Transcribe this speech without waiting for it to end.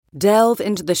Delve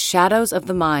into the shadows of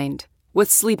the mind with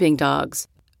Sleeping Dogs,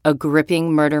 a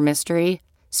gripping murder mystery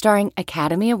starring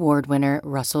Academy Award winner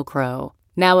Russell Crowe.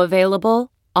 Now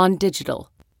available on digital.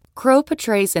 Crowe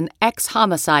portrays an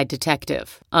ex-homicide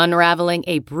detective unraveling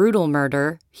a brutal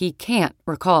murder he can't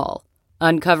recall.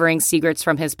 Uncovering secrets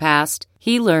from his past,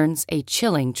 he learns a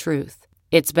chilling truth.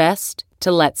 It's best to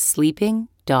let sleeping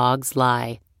dogs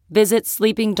lie. Visit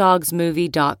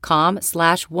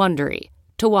sleepingdogsmovie.com/Wondery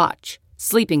to watch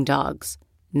Sleeping Dogs,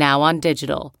 now on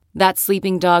digital. That's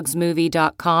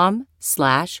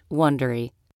sleepingdogsmovie.com/Wondery.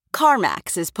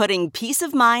 CarMax is putting peace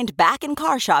of mind back in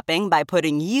car shopping by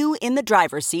putting you in the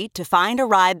driver's seat to find a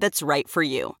ride that's right for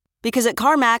you. Because at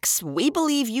CarMax, we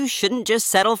believe you shouldn't just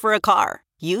settle for a car.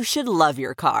 You should love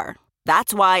your car.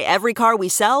 That's why every car we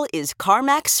sell is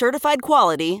CarMax certified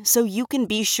quality, so you can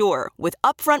be sure with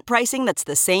upfront pricing that's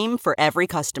the same for every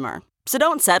customer. So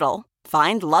don't settle.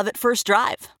 Find love at first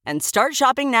drive and start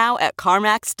shopping now at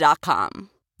CarMax.com.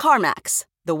 CarMax,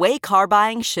 the way car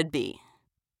buying should be.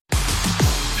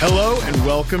 Hello and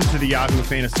welcome to the Yahoo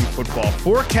Fantasy Football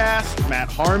Forecast. Matt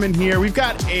Harmon here. We've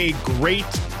got a great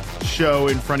show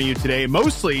in front of you today,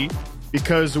 mostly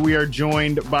because we are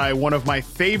joined by one of my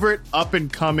favorite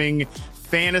up-and-coming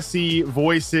fantasy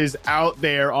voices out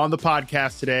there on the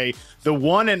podcast today, the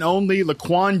one and only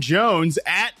Laquan Jones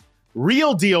at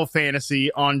Real Deal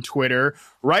Fantasy on Twitter,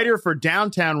 writer for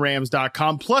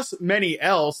DowntownRams.com, plus many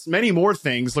more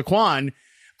things. Laquan,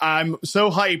 I'm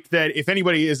so hyped that if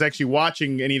anybody is actually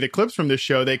watching any of the clips from this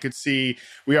show, they could see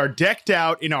we are decked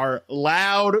out in our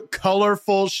loud,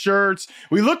 colorful shirts.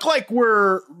 We look like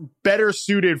we're better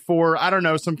suited for, I don't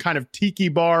know, some kind of tiki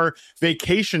bar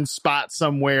vacation spot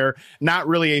somewhere. Not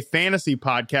really a fantasy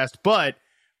podcast, but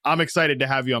I'm excited to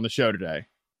have you on the show today.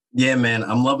 Yeah, man,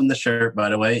 I'm loving the shirt, by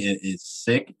the way. It's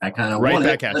sick. I kind of right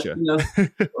back at you.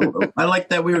 I like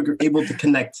that we were able to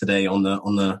connect today on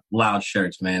the loud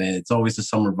shirts, man. It's always the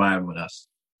summer vibe with us.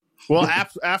 Well,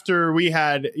 after we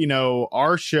had,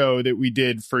 our show that we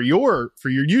did for your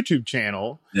YouTube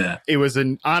channel, yeah, it was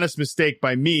an honest mistake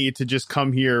by me to just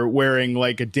come here wearing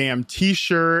like a damn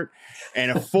T-shirt and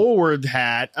a forward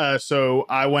hat. So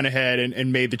I went ahead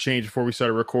and made the change before we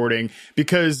started recording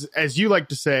because, as you like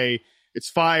to say, it's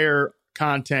fire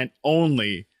content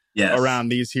only around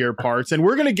these here parts. And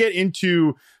we're going to get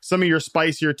into some of your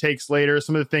spicier takes later,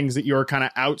 some of the things that you're kind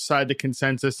of outside the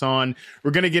consensus on.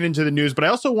 We're going to get into the news, but I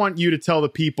also want you to tell the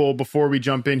people before we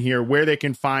jump in here where they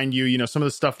can find you, some of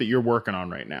the stuff that you're working on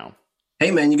right now.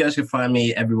 Hey, man, you guys can find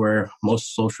me everywhere,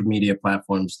 most social media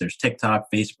platforms. There's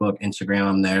TikTok, Facebook, Instagram,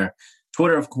 I'm there.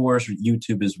 Twitter, of course,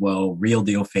 YouTube as well, Real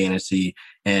Deal Fantasy.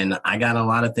 And I got a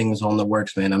lot of things on the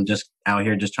works, man. I'm just out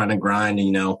here just trying to grind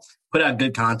and, put out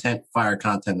good content, fire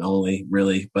content only,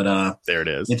 really. But there it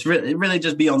is. It's really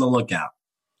just be on the lookout.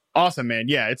 Awesome, man.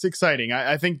 Yeah, it's exciting.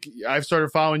 I think I've started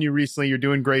following you recently. You're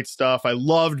doing great stuff. I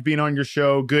loved being on your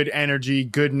show. Good energy,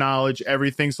 good knowledge,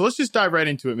 everything. So let's just dive right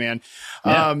into it, man.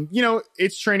 Yeah.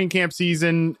 It's training camp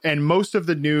season, and most of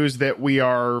the news that we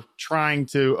are trying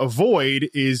to avoid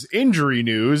is injury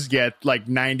news, yet like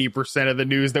 90% of the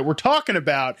news that we're talking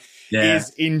about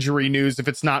is injury news if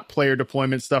it's not player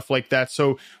deployment, stuff like that.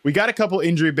 So we got a couple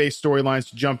injury-based storylines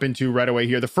to jump into right away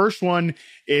here. The first one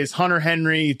is Hunter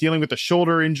Henry dealing with a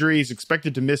shoulder injury. He's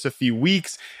expected to miss a few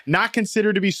weeks. Not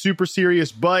considered to be super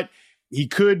serious, but he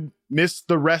could miss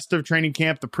the rest of training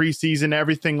camp, the preseason,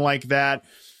 everything like that.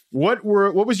 What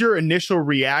was your initial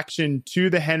reaction to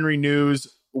the Henry news?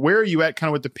 Where are you at kind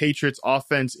of with the Patriots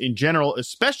offense in general,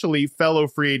 especially fellow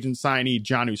free agent signee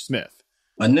Jonnu Smith?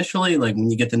 Initially, like when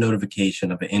you get the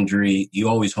notification of an injury, you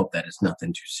always hope that it's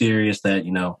nothing too serious, that,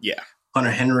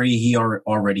 Hunter Henry, he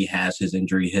already has his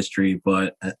injury history.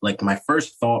 But like my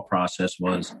first thought process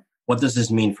was, what does this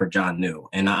mean for Jonnu?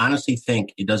 And I honestly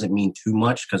think it doesn't mean too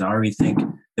much because I already think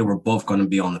they were both going to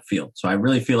be on the field. So I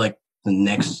really feel like the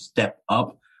next step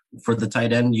up for the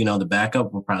tight end, the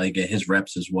backup will probably get his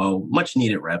reps as well, much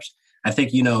needed reps. I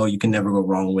think, you can never go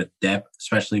wrong with depth,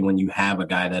 especially when you have a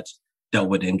guy that's dealt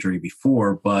with injury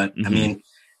before. But I mean,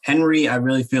 Henry, I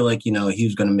really feel like, he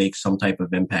was going to make some type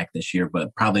of impact this year,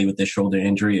 but probably with the shoulder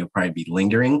injury, it'll probably be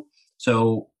lingering.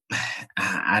 So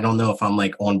I don't know if I'm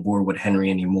like on board with Henry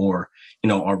anymore,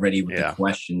 already with the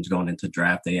questions going into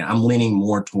draft day. I'm leaning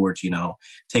more towards,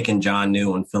 taking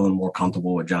Jonnu and feeling more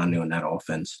comfortable with Jonnu in that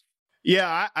offense.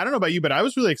 Yeah, I don't know about you, but I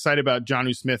was really excited about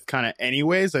Jonnu Smith kind of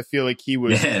anyways. I feel like he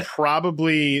was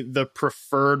probably the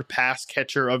preferred pass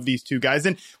catcher of these two guys.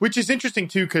 And which is interesting,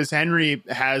 too, because Henry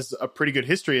has a pretty good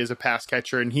history as a pass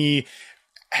catcher. And he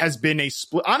has been a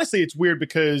split. Honestly, it's weird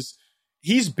because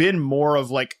he's been more of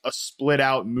like a split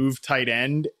out move tight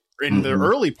end in the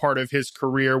early part of his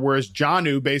career, whereas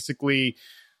Jonnu basically,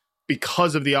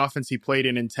 because of the offense he played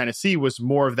in Tennessee, was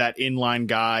more of that inline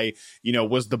guy,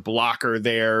 was the blocker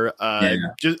there.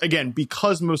 Just again,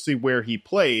 because mostly where he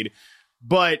played.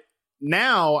 But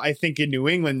now I think in New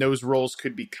England, those roles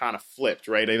could be kind of flipped,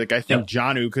 right? I think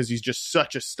Jonnu, because he's just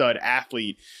such a stud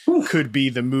athlete, could be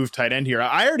the move tight end here.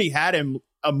 I already had him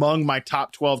among my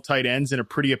top 12 tight ends in a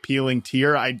pretty appealing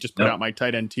tier. I just put out my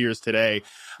tight end tiers today.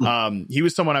 He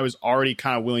was someone I was already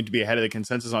kind of willing to be ahead of the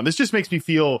consensus on. This just makes me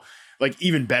feel like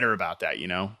even better about that,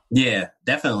 Yeah,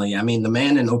 definitely. I mean, the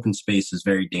man in open space is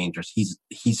very dangerous.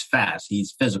 He's fast.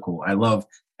 He's physical. I love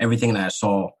everything that I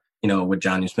saw, with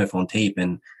Jonnu Smith on tape.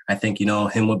 And I think,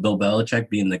 him with Bill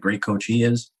Belichick being the great coach he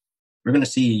is, we're going to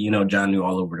see, Jonnu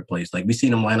all over the place. Like, we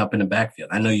seen him line up in the backfield.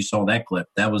 I know you saw that clip.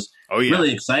 That was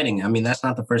really exciting. I mean, that's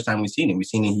not the first time we've seen him. We've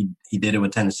seen it. He did it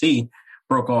with Tennessee,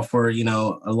 broke off for, a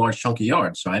large chunk of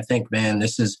yards. So I think, man,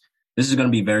 this is going to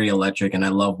be very electric, and I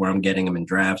love where I'm getting him in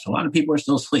drafts. A lot of people are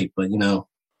still asleep, but,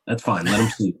 that's fine. Let him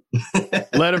sleep.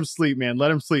 Let him sleep, man.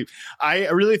 Let him sleep. I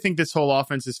really think this whole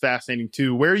offense is fascinating,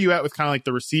 too. Where are you at with kind of like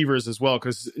the receivers as well?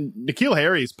 Because N'Keal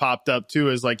Harry's popped up, too,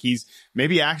 as like he's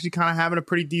maybe actually kind of having a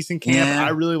pretty decent camp. Yeah. I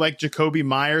really like Jacoby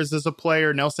Myers as a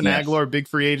player. Nelson Aguilar, big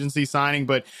free agency signing.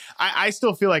 But I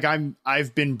still feel like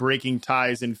I've been breaking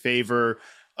ties in favor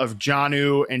of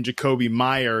Jonnu and Jacoby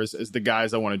Myers as the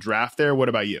guys I want to draft there. What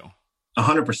about you?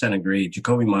 100% agree.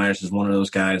 Jacoby Myers is one of those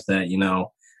guys that,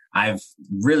 I've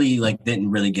really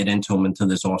didn't really get into him until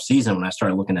this offseason when I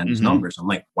started looking at his numbers. I'm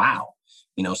like, wow,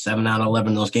 7 out of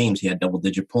 11 of those games, he had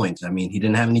double-digit points. I mean, he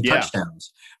didn't have any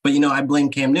touchdowns. But, I blame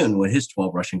Cam Newton with his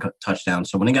 12 rushing touchdowns.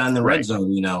 So when he got in the red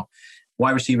zone,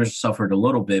 wide receivers suffered a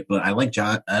little bit. But I like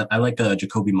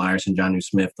Jacoby Myers and Jonnu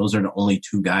Smith. Those are the only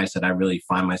two guys that I really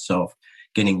find myself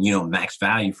getting, max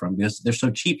value from, because they're so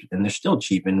cheap, and they're still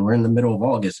cheap. And we're in the middle of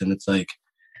August, and it's like,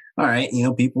 all right,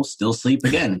 people still sleep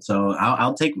again. So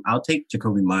I'll take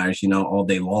Jacoby Myers, all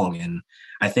day long. And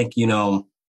I think,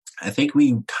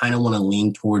 we kind of want to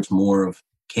lean towards more of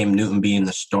Cam Newton being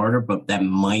the starter, but that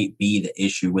might be the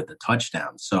issue with the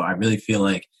touchdowns. So I really feel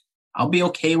like I'll be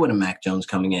okay with a Mac Jones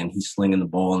coming in. He's slinging the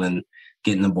ball and then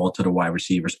getting the ball to the wide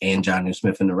receivers and Jonnu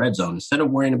Smith in the red zone, instead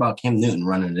of worrying about Cam Newton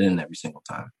running it in every single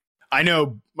time. I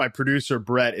know my producer,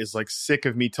 Brett, is sick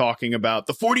of me talking about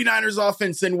the 49ers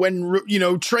offense. And when,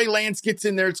 Trey Lance gets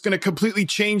in there, it's going to completely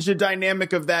change the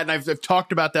dynamic of that. And I've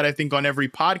talked about that, I think, on every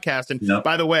podcast. And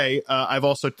by the way, I've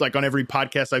also, on every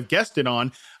podcast I've guested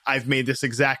on, I've made this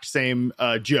exact same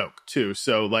joke too.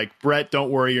 So Brett, don't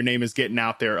worry, your name is getting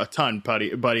out there a ton,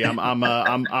 buddy.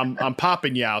 I'm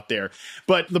popping you out there.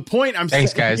 But the point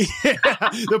thanks, guys.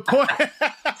 The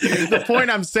point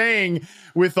I'm saying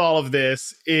with all of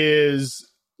this is,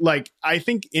 I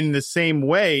think in the same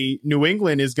way, New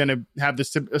England is going to have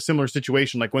a similar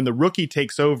situation. When the rookie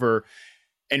takes over,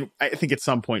 and I think at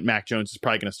some point Mac Jones is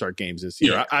probably going to start games this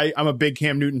year. Yeah. I'm a big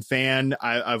Cam Newton fan.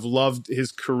 I've loved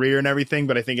his career and everything,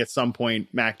 but I think at some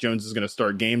point Mac Jones is going to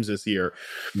start games this year.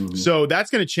 Mm-hmm. So that's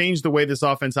going to change the way this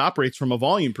offense operates from a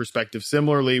volume perspective.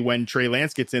 Similarly, when Trey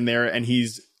Lance gets in there and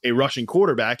he's a rushing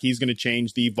quarterback, he's going to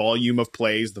change the volume of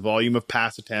plays, the volume of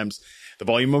pass attempts, the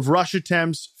volume of rush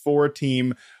attempts for a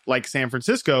team like San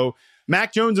Francisco.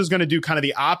 Mac Jones is going to do kind of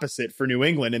the opposite for New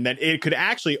England, and that it could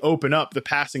actually open up the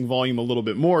passing volume a little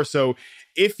bit more. So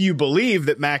if you believe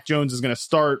that Mac Jones is going to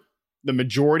start the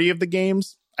majority of the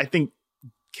games, I think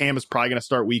Cam is probably going to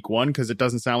start week 1, because it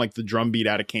doesn't sound like the drumbeat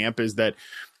out of camp is that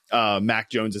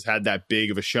Mac Jones has had that big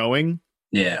of a showing.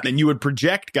 Yeah. Then you would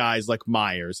project guys like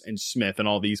Myers and Smith and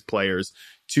all these players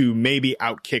to maybe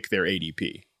outkick their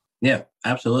ADP. Yeah,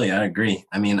 absolutely. I agree.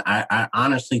 I mean, I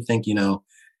honestly think,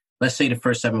 let's say the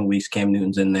first 7 weeks Cam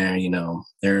Newton's in there,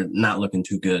 they're not looking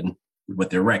too good with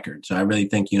their record. So I really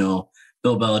think,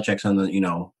 Bill Belichick's on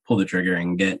the, pull the trigger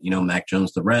and get, Mac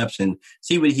Jones the reps and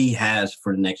see what he has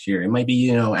for the next year. It might be,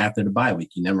 after the bye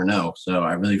week. You never know. So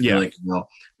I really feel like,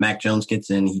 Mac Jones gets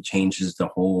in, he changes the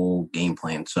whole game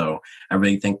plan. So I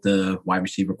really think the wide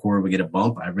receiver core will get a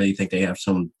bump. I really think they have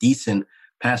some decent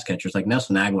pass catchers like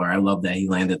Nelson Aguilar. I love that he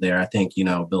landed there. I think,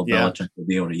 Bill Belichick will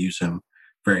be able to use him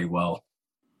very well.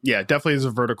 Yeah, definitely is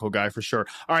a vertical guy for sure.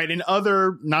 All right, in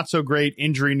other not so great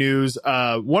injury news,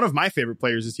 one of my favorite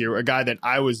players this year, a guy that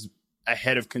I was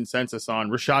ahead of consensus on,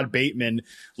 Rashad Bateman,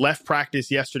 left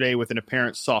practice yesterday with an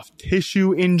apparent soft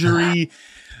tissue injury.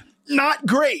 Not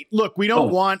great. Look, we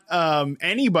don't want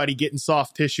anybody getting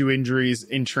soft tissue injuries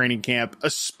in training camp,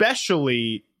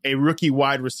 especially a rookie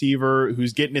wide receiver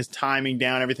who's getting his timing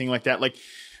down, everything like that.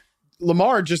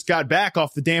 Lamar just got back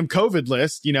off the damn COVID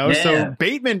list, So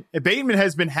Bateman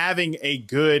has been having a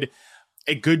good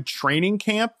training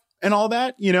camp. and all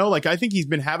that, like I think he's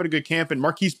been having a good camp, and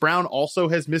Marquise Brown also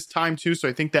has missed time too. So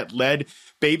I think that led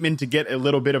Bateman to get a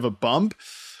little bit of a bump.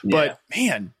 Yeah. But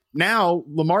man, now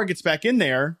Lamar gets back in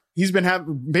there.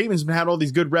 Bateman's been had all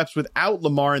these good reps without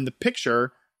Lamar in the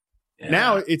picture. Yeah.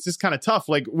 Now it's just kind of tough.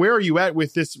 Like, where are you at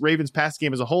with this Ravens pass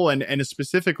game as a whole, and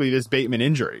specifically this Bateman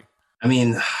injury? I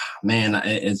mean, man,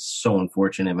 it's so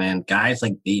unfortunate, man. Guys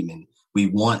like Bateman, we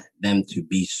want them to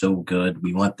be so good.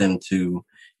 We want them to,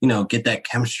 get that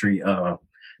chemistry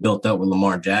built up with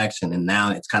Lamar Jackson. And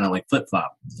now it's kind of like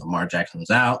flip-flop. Lamar Jackson was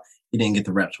out. He didn't get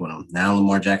the reps with him. Now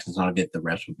Lamar Jackson's going to get the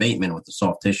reps with Bateman with the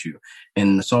soft tissue.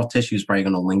 And the soft tissue is probably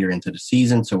going to linger into the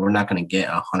season, so we're not going to get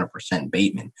 100%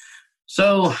 Bateman.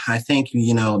 So I think,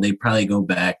 they probably go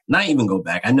back. Not even go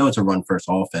back. I know it's a run-first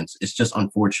offense. It's just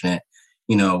unfortunate.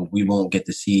 We won't get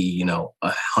to see,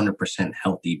 100%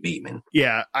 healthy Bateman.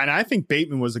 Yeah, and I think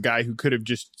Bateman was a guy who could have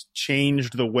just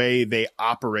changed the way they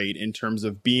operate in terms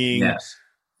of being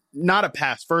not a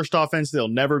pass-first offense. They'll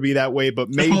never be that way,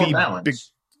 but just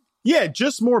maybe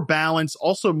just more balance,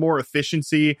 also more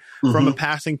efficiency from a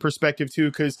passing perspective too,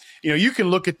 because, you can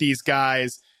look at these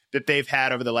guys that they've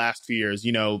had over the last few years,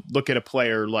 look at a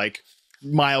player like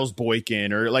Miles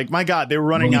Boykin, or like, my God, they were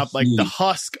running up like the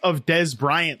husk of Dez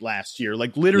Bryant last year.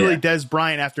 Like literally Dez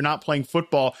Bryant, after not playing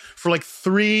football for like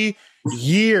 3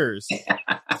 years,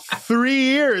 3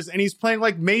 years, and he's playing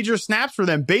like major snaps for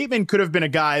them. Bateman could have been a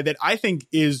guy that I think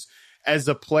is, as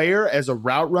a player, as a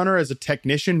route runner, as a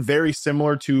technician, very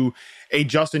similar to a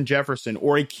Justin Jefferson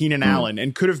or a Keenan Allen,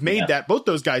 and could have made that. Both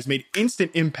those guys made instant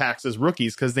impacts as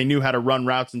rookies because they knew how to run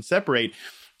routes and separate.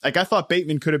 Like, I thought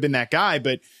Bateman could have been that guy,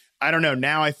 but I don't know.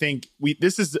 Now I think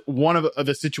this is one of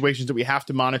the situations that we have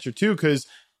to monitor too, because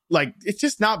like it's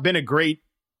just not been a great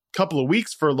couple of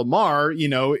weeks for Lamar, in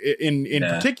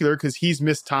particular, because he's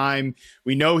missed time.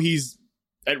 We know he's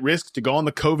at risk to go on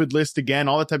the COVID list again,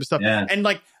 all that type of stuff. Yeah. And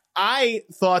like, I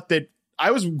thought that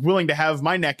I was willing to have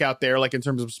my neck out there, like in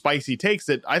terms of spicy takes,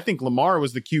 that I think Lamar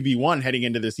was the QB1 heading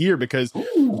into this year because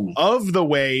of the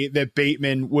way that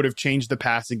Bateman would have changed the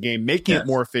passing game, making it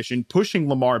more efficient, pushing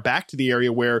Lamar back to the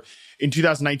area where in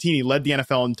 2019 he led the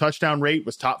NFL in touchdown rate,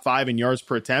 was top 5 in yards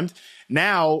per attempt.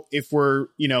 Now, if we're,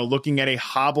 looking at a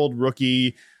hobbled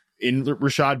rookie in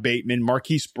Rashad Bateman,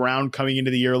 Marquise Brown coming into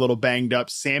the year a little banged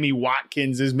up, Sammy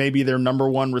Watkins is maybe their number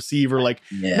one receiver. Like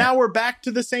now we're back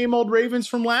to the same old Ravens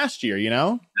from last year,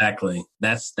 Exactly.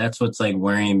 That's what's like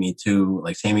worrying me too.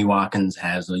 Like Sammy Watkins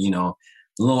has a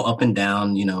little up and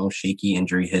down, shaky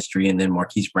injury history, and then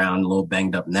Marquise Brown a little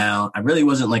banged up now. I really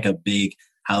wasn't like a big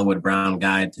Hollywood Brown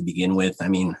guy to begin with. I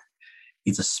mean,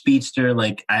 he's a speedster.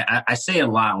 Like I say a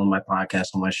lot on my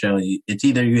podcast, on my show. It's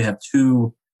either you have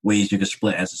two ways you could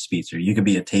split as a speedster. You could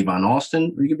be a Tavon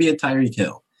Austin, or you could be a Tyreek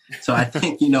Hill. So I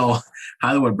think,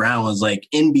 Hollywood Brown was like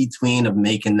in between of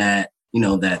making that,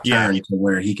 that turn to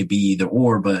where he could be either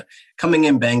or, but coming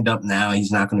in banged up now,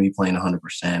 he's not going to be playing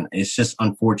 100%. It's just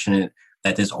unfortunate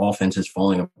that this offense is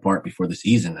falling apart before the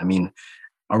season. I mean,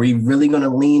 are we really going to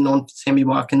lean on Sammy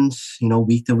Watkins,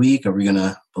 week to week? Are we going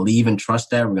to believe and trust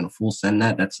that? We're going to full send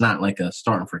that? That's not like a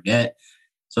start and forget.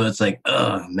 So it's like,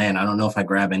 man, I don't know if I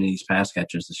grab any of these pass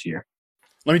catchers this year.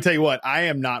 Let me tell you what, I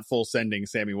am not full sending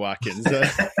Sammy Watkins.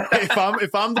 If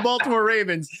I'm the Baltimore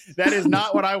Ravens, that is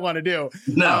not what I want to do.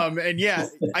 No. And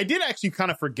I did actually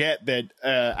kind of forget that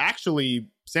actually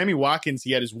Sammy Watkins,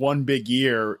 he had his one big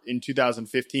year in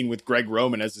 2015 with Greg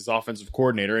Roman as his offensive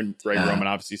coordinator, and Greg Roman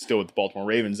obviously still with the Baltimore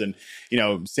Ravens. And,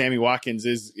 Sammy Watkins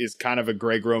is kind of a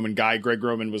Greg Roman guy. Greg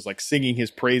Roman was like singing his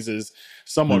praises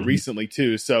somewhat recently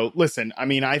too. So listen, I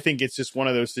mean, I think it's just one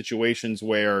of those situations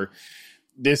where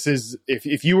this is,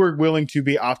 if you were willing to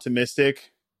be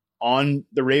optimistic on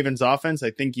the Ravens offense,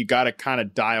 I think you got to kind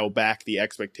of dial back the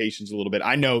expectations a little bit.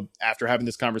 I know after having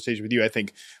this conversation with you, I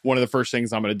think one of the first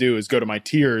things I'm going to do is go to my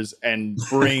tiers and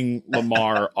bring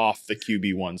Lamar off the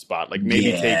QB1 spot. Like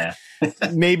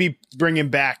maybe bring him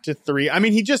back to 3. I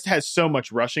mean, he just has so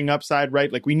much rushing upside,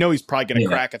 right? Like we know he's probably going to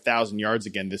crack 1,000 yards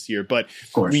again this year, but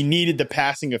we needed the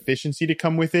passing efficiency to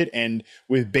come with it. And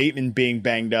with Bateman being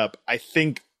banged up, I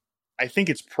think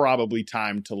it's probably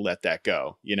time to let that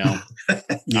go, I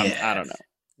don't know.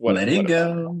 Let it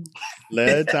go.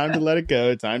 Time to let it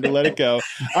go. Time to let it go.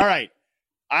 All right.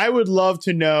 I would love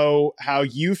to know how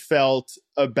you felt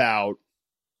about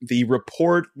the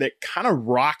report that kind of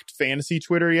rocked fantasy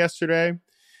Twitter yesterday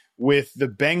with the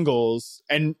Bengals,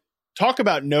 and talk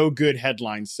about no good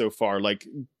headlines so far. Like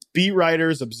beat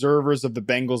writers, observers of the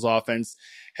Bengals offense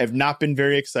have not been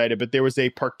very excited, but there was a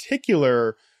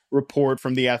particular report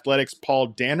from The Athletic's Paul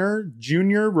Danner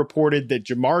Jr. reported that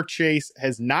Jamar Chase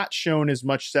has not shown as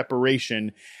much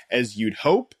separation as you'd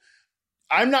hope.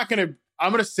 I'm not going to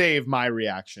I'm going to save my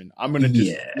reaction. I'm going to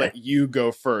just let you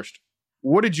go first.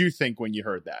 What did you think when you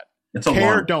heard that? It's care,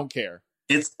 alarming. Don't care.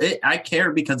 I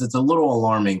care because it's a little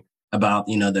alarming about,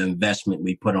 the investment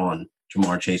we put on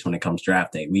Ja'Marr Chase when it comes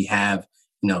draft day. We have,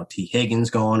 T. Higgins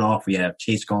going off. We have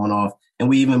Chase going off. And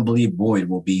we even believe Boyd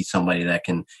will be somebody that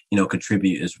can,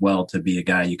 contribute as well to be a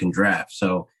guy you can draft.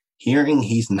 So hearing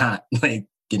he's not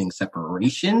getting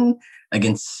separation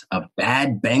against a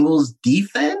bad Bengals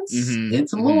defense,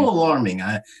 it's a little alarming.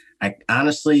 I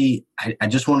honestly, I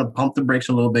just want to pump the brakes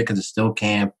a little bit because it's still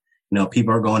camp.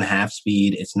 People are going half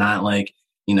speed. It's not like,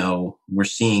 we're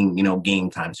seeing, game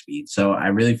time speed. So I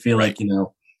really feel like,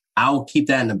 I'll keep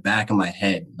that in the back of my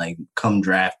head, come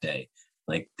draft day.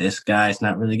 This guy's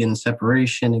not really getting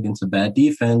separation against a bad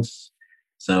defense.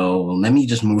 So let me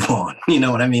just move on. You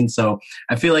know what I mean? So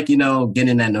I feel like,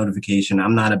 getting that notification,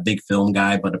 I'm not a big film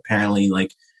guy, but apparently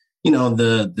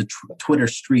the Twitter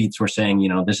streets were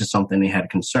saying, this is something they had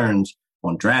concerns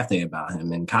on draft day about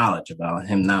him in college, about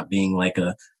him not being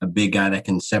a big guy that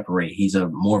can separate. He's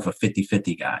more of a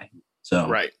 50-50 guy.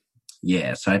 So,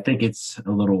 yeah. So I think it's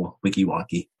a little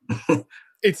wiki-wonky.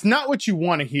 It's not what you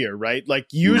want to hear, right?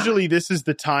 Usually this is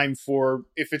the time for,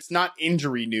 if it's not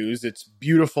injury news, it's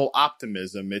beautiful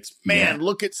optimism. It's,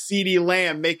 look at CeeDee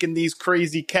Lamb making these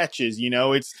crazy catches.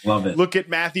 Love it. Look at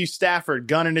Matthew Stafford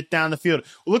gunning it down the field.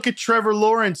 Look at Trevor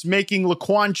Lawrence making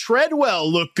Laquan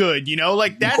Treadwell look good.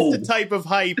 That's the type of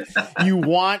hype you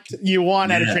want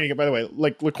out of training camp. By the way,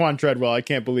 Laquan Treadwell, I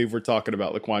can't believe we're talking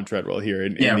about Laquan Treadwell here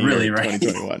in the year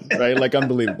 2021, right?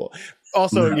 Unbelievable.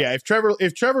 Also, if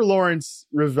Trevor Lawrence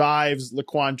revives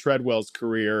Laquan Treadwell's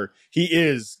career, he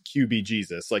is QB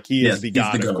Jesus. He is the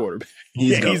god of quarterback.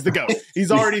 He's the GOAT.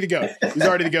 He's already the GOAT. He's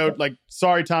already the GOAT.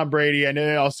 Sorry, Tom Brady. I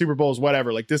know Super Bowls,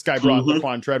 whatever. This guy brought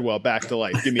Laquan Treadwell back to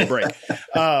life. Give me a break.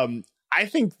 I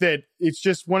think that it's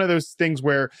just one of those things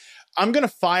where I'm going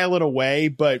to file it away,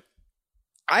 but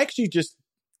I actually just,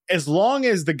 as long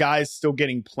as the guy's still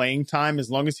getting playing time, as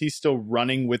long as he's still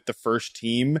running with the first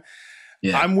team,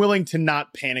 I'm willing to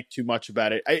not panic too much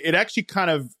about it. It actually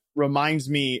kind of reminds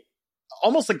me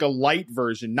almost like a light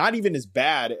version, not even as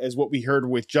bad as what we heard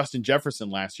with Justin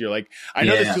Jefferson last year. I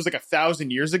know this was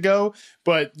 1,000 years ago,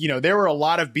 but there were a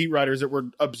lot of beat writers that were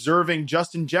observing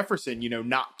Justin Jefferson,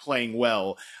 not playing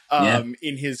well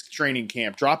in his training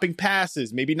camp, dropping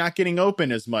passes, maybe not getting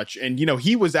open as much. And,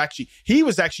 he was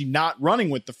actually not running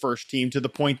with the first team to the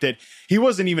point that he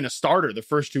wasn't even a starter the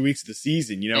first 2 weeks of the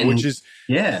season, which is.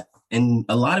 Yeah. And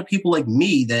a lot of people like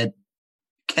me that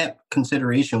kept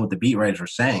consideration what the beat writers were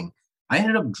saying, I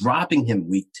ended up dropping him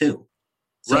week 2.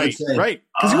 So right.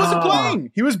 Because he wasn't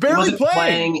playing. He was barely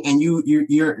playing. And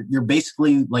you're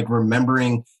basically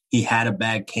remembering he had a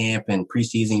bad camp and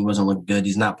preseason he wasn't looking good.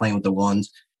 He's not playing with the ones.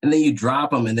 And then you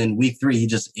drop him, and then week 3 he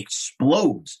just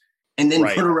explodes. And then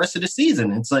for the rest of the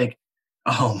season, it's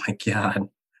oh my God.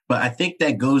 But I think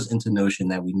that goes into notion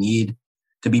that we need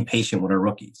to be patient with our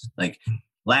rookies.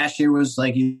 Last year was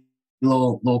a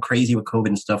little crazy with COVID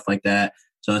and stuff like that.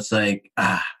 So it's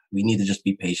we need to just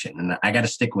be patient. And I got to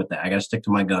stick with that. I got to stick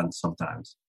to my guns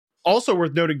sometimes. Also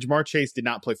worth noting, Ja'Marr Chase did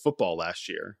not play football last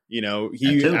year.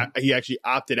 He actually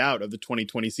opted out of the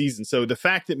 2020 season. So the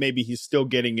fact that maybe he's still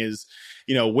getting his,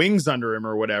 wings under him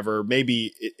or whatever,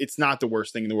 maybe it's not the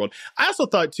worst thing in the world. I also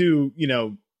thought too,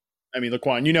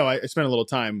 Laquan, I spent a little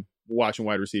time watching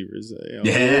wide receivers, a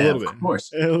little bit, of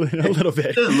course, a little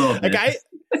bit,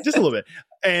 just a little bit.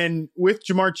 And with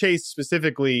Ja'Marr Chase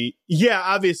specifically,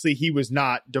 obviously he was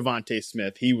not Devontae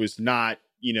Smith. He was not,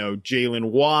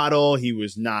 Jalen Waddle. He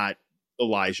was not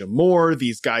Elijah Moore.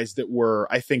 These guys that were,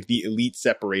 I think, the elite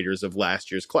separators of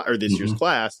last year's class or this year's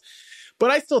class.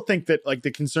 But I still think that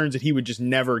the concerns that he would just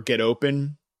never get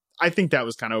open, I think that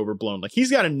was kind of overblown.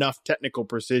 He's got enough technical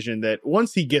precision that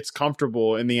once he gets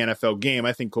comfortable in the NFL game,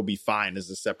 I think he'll be fine as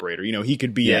a separator. He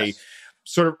could be a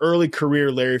sort of early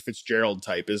career Larry Fitzgerald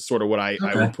type is sort of what I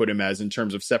would put him as in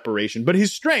terms of separation. But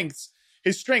his strengths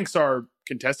are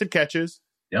contested catches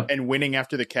and winning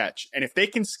after the catch. And if they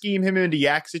can scheme him into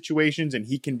yak situations and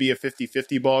he can be a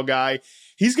 50-50 ball guy,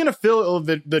 he's going to fill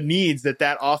the needs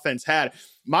that offense had.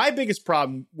 My biggest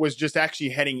problem was just actually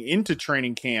heading into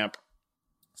training camp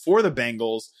for the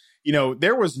Bengals.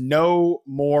 There was no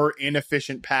more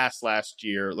inefficient pass last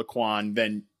year, Laquan,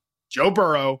 than Joe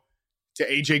Burrow to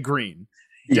AJ Green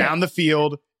down the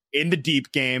field in the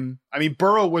deep game. I mean,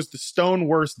 Burrow was the stone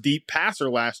worst deep passer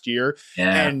last year.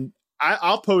 Yeah. And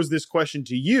I'll pose this question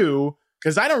to you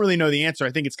because I don't really know the answer.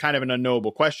 I think it's kind of an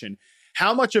unknowable question.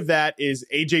 How much of that is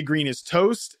AJ Green is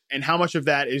toast and how much of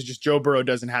that is just Joe Burrow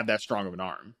doesn't have that strong of an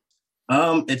arm?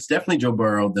 It's definitely Joe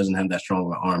Burrow doesn't have that strong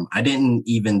of an arm. I didn't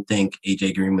even think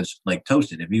AJ Green was like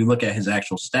toasted. If you look at his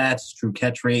actual stats, true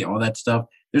catch rate, all that stuff,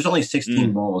 there's only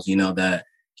 16 balls, that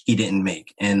he didn't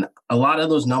make. And a lot of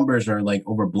those numbers are like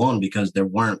overblown because there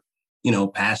weren't,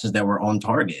 passes that were on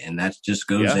target. And that just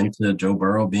goes into Joe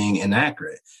Burrow being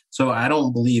inaccurate. So I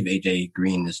don't believe AJ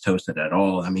Green is toasted at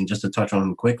all. I mean, just to touch on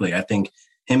him quickly, I think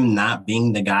him not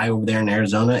being the guy over there in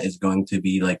Arizona is going to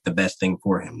be like the best thing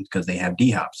for him because they have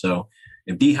D-Hop. So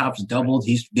if D-Hop's doubled,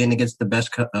 he's getting against the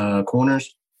best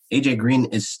corners. AJ Green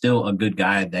is still a good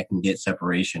guy that can get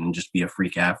separation and just be a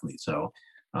freak athlete. So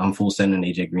I'm full sending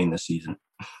AJ Green this season.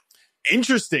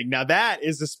 Interesting. Now that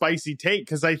is a spicy take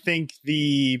because I think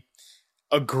the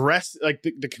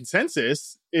the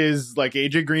consensus is like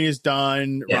AJ Green is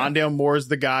done. Yeah. Rondale Moore is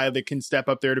the guy that can step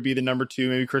up there to be the number 2,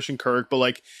 maybe Christian Kirk.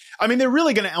 But they're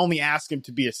really going to only ask him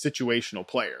to be a situational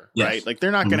player, right? Like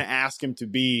they're not going to ask him to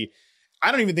be,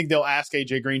 I don't even think they'll ask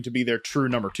AJ Green to be their true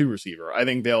number 2 receiver. I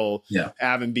think they'll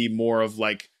have him be more of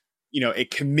like, a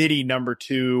committee number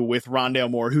 2 with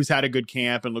Rondale Moore, who's had a good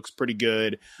camp and looks pretty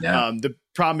good. Yeah. The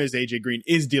problem is AJ Green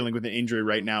is dealing with an injury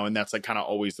right now, and that's like kind of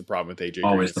always the problem with AJ Green.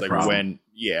 Always it's the like problem.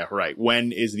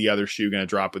 When is the other shoe going to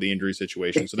drop with the injury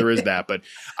situation? So there is that. But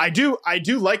I do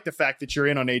like the fact that you're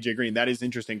in on AJ Green. That is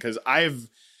interesting because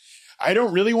I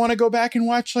don't really want to go back and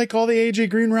watch like all the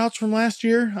AJ Green routes from last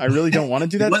year. I really don't want to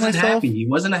do that to myself. Happy. He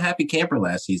wasn't a happy camper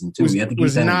last season too.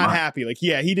 Was not happy.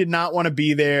 He did not want to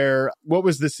be there. What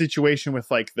was the situation with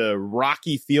like the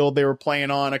rocky field they were playing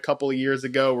on a couple of years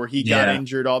ago where he got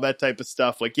injured, all that type of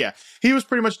stuff. He was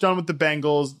pretty much done with the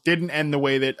Bengals. Didn't end the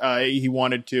way that he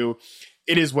wanted to.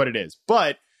 It is what it is.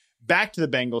 But back to the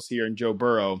Bengals here and Joe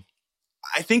Burrow.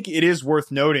 I think it is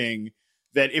worth noting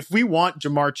that if we want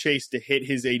Jamar Chase to hit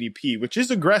his ADP, which is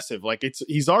aggressive,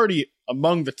 he's already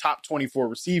among the top 24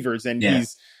 receivers, and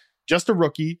he's just a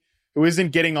rookie who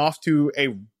isn't getting off to a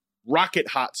rocket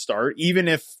hot start, even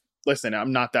if, listen,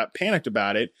 I'm not that panicked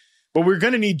about it, but we're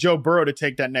going to need Joe Burrow to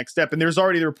take that next step. And there's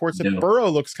already the reports that Burrow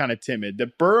looks kind of timid,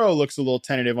 that Burrow looks a little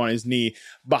tentative on his knee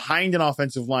behind an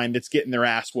offensive line that's getting their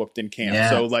ass whooped in camp. Yeah.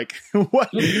 So what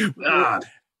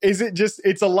is it?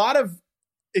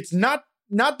 It's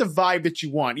not the vibe that you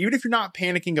want. Even if you're not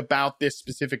panicking about this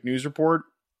specific news report,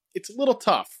 it's a little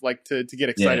tough to get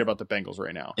excited about the Bengals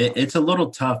right now. It's a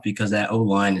little tough because that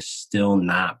O-line is still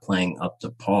not playing up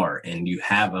to par. And you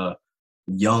have a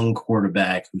young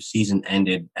quarterback whose season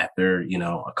ended after,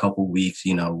 a couple weeks,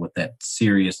 with that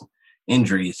serious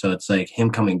injury. So it's like him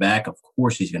coming back, of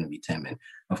course he's going to be timid.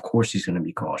 Of course he's going to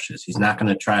be cautious. He's not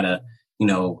going to try to,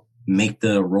 make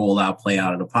the rollout play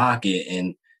out of the pocket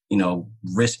and,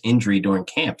 risk injury during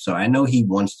camp. So I know he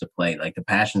wants to play, the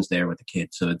passion's there with the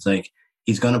kid. So it's like,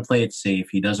 he's going to play it safe.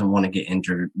 He doesn't want to get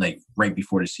injured right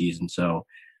before the season. So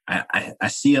I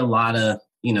see a lot of,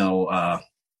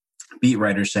 beat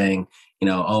writers saying,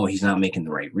 oh, he's not making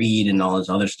the right read and all this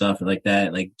other stuff like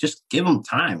that. Just give him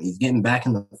time. He's getting back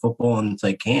in the football and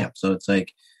it's camp. So it's I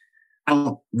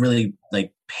don't really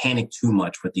panic too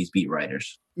much with these beat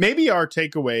writers. Maybe our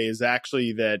takeaway is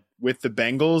actually that with the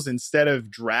Bengals, instead of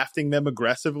drafting them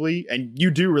aggressively, and you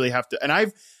do really have to, and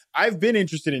I've been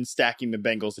interested in stacking the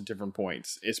Bengals at different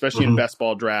points, especially in best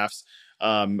ball drafts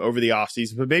over the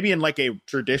offseason, but maybe in a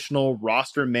traditional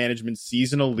roster management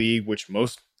seasonal league, which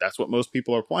that's what most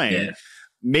people are playing. Yeah.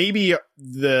 Maybe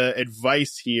the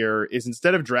advice here is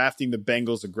instead of drafting the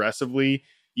Bengals aggressively,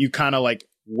 you kind of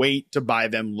wait to buy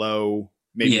them low,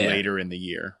 maybe later in the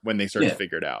year when they start to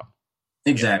figure it out.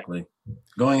 Exactly. Yeah.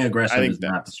 Going aggressive is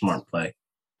not the smart play.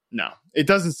 No, it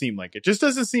doesn't seem like it. Just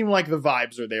doesn't seem like the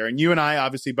vibes are there. And you and I,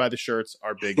 obviously, by the shirts,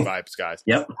 are big vibes guys.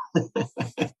 Yep.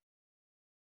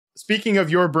 Speaking of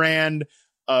your brand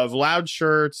of loud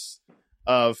shirts,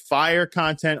 of fire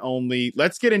content only,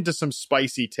 let's get into some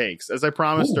spicy takes. As I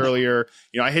promised earlier,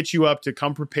 I hit you up to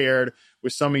come prepared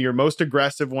with some of your most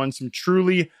aggressive ones, some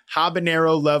truly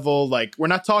habanero level. We're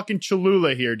not talking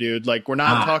Cholula here, dude. We're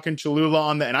not talking Cholula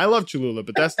on the, and I love Cholula,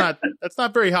 but that's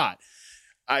not very hot.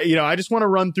 I just want to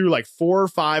run through 4 or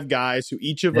 5 guys who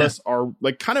each of us are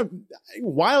kind of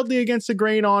wildly against the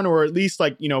grain on, or at least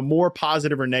more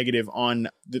positive or negative on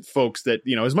the folks that,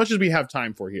 as much as we have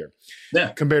time for here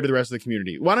compared to the rest of the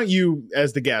community. Why don't you,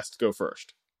 as the guest, go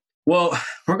first? Well,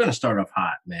 we're going to start off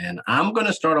hot, man. I'm going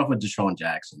to start off with Deshaun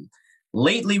Jackson.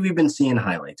 Lately, we've been seeing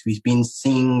highlights. We've been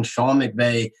seeing Sean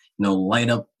McVay, light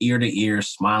up ear to ear,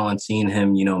 smiling, seeing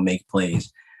him, make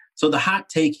plays. So the hot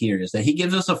take here is that he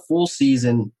gives us a full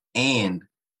season and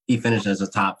he finished as a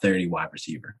top 30 wide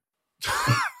receiver.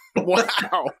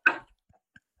 Wow.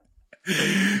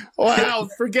 Wow.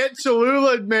 Forget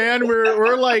Cholula, man.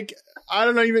 We're I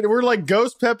don't know, even we're like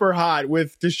ghost pepper hot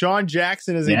with Deshaun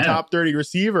Jackson as a top 30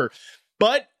 receiver.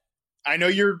 But I know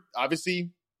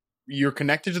you're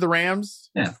connected to the Rams.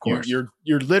 Yeah, of course.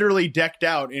 You're literally decked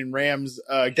out in Rams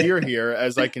gear here,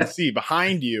 as I can see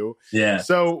behind you. Yeah.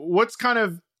 So what's kind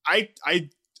of I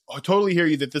totally hear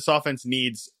you that this offense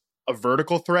needs a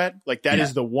vertical threat. Like that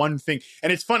is the one thing.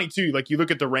 And it's funny too. Like you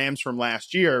look at the Rams from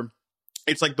last year,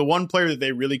 it's like the one player that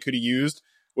they really could have used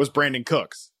was Brandon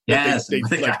Cooks. Yes, the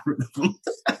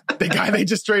guy they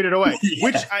just traded away,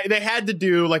 which they had to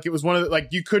do. Like it was one of the, like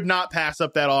you could not pass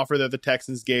up that offer that the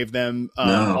Texans gave them.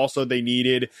 No. Also, they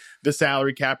needed the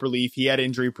salary cap relief. He had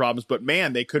injury problems, but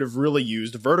man, they could have really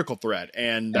used a vertical threat,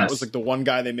 and that was like the one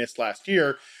guy they missed last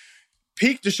year.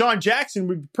 Peak Deshaun Jackson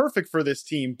would be perfect for this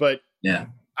team, but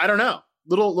I don't know.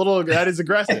 Little that is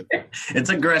aggressive. It's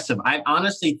aggressive. I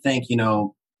honestly think,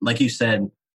 like you said,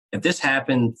 if this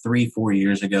happened 3-4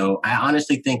 years ago, I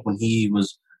honestly think when he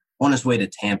was on his way to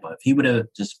Tampa, if he would have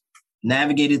just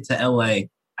navigated to LA,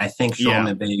 I think Sean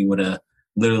McVay would have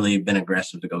literally been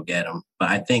aggressive to go get him. But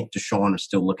I think Deshaun is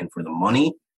still looking for the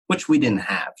money, which we didn't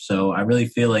have. So I really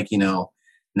feel like,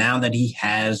 now that he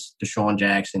has Deshaun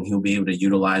Jackson, he'll be able to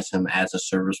utilize him as a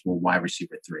serviceable wide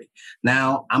receiver 3.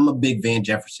 Now, I'm a big Van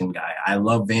Jefferson guy. I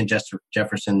love Van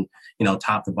Jefferson,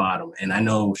 top to bottom. And I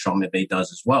know Sean McVay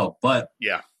does as well. But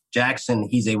Jackson,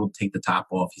 he's able to take the top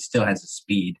off. He still has the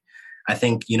speed. I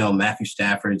think, Matthew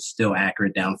Stafford's still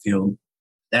accurate downfield.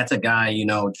 That's a guy,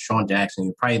 Deshaun Jackson,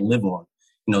 you probably live on,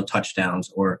 touchdowns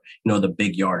or, the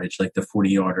big yardage, like the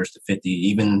 40-yarders to 50,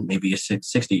 even maybe a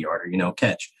 60-yarder,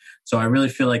 catch. So I really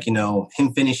feel like,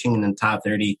 him finishing in the top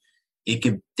 30, it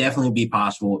could definitely be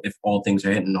possible if all things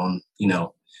are hitting on,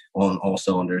 on all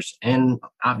cylinders. And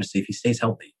obviously if he stays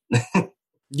healthy.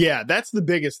 Yeah, that's the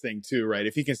biggest thing too, right?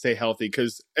 If he can stay healthy,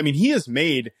 because he has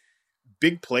made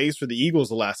big plays for the Eagles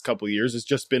the last couple of years. It's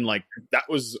just been like that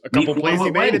was a couple plays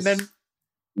he made, and then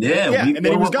and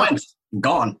then he was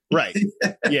gone. Right?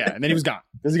 Yeah, and then he was gone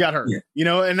because he got hurt.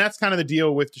 And that's kind of the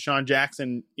deal with Deshaun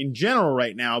Jackson in general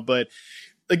right now. But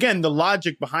again, the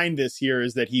logic behind this here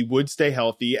is that he would stay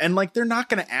healthy, and like they're not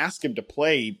going to ask him to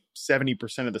play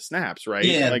 70% of the snaps, right?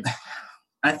 Yeah. Like,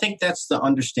 I think that's the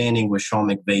understanding with Sean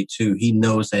McVay, too. He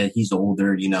knows that he's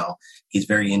older, he's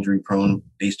very injury prone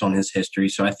based on his history.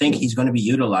 So I think he's going to be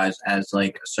utilized as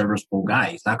like a serviceable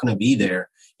guy. He's not going to be there,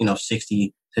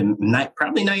 60 to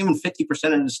probably not even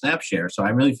 50% of the snap share. So I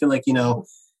really feel like,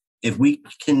 if we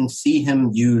can see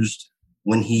him used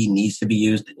when he needs to be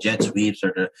used, the jet sweeps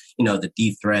or the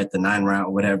deep threat, the 9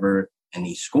 route, whatever, and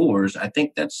he scores, I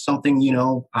think that's something,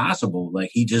 possible. Like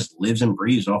he just lives and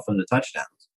breathes off of the touchdowns.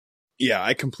 Yeah,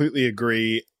 I completely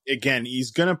agree. Again,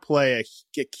 he's going to play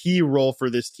a key role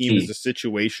for this team as a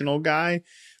situational guy,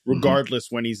 regardless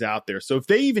when he's out there. So if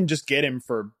they even just get him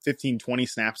for 15, 20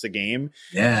 snaps a game,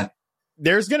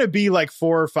 there's going to be like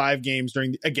 4 or 5 games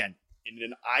in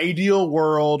an ideal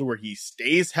world where he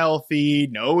stays healthy,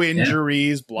 no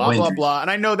injuries, blah, blah.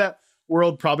 And I know that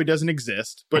world probably doesn't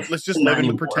exist, but let's just live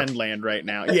in pretend land right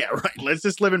now. Yeah, right. Let's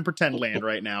just live in pretend land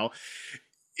right now.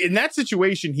 In that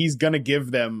situation, he's going to give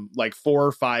them like 4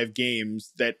 or 5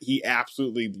 games that he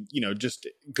absolutely, just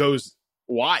goes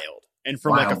wild. And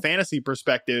from like a fantasy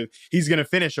perspective, he's going to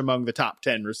finish among the top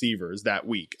 10 receivers that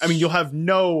week. You'll have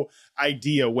no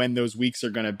idea when those weeks are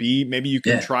going to be. Maybe you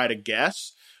can try to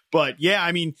guess. But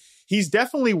he's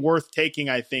definitely worth taking,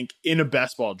 I think, in a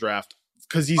best ball draft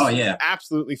because he's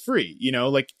absolutely free.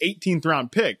 Like 18th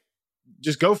round pick.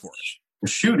 Just go for it.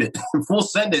 Shoot it. Full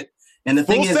send it. And the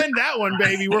thing is, send that one,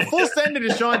 baby. We're full sending to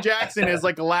Deshaun Jackson as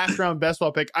like a last round best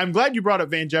ball pick. I'm glad you brought up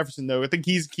Van Jefferson, though. I think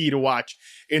he's key to watch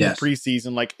in the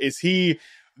preseason. Like, is he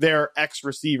their X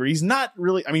receiver? He's not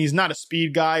really, he's not a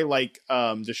speed guy like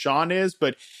Deshaun is,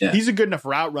 but he's a good enough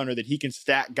route runner that he can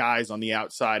stack guys on the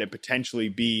outside and potentially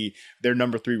be their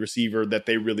number 3 receiver that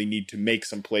they really need to make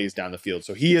some plays down the field.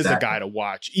 So he is a guy to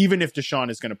watch, even if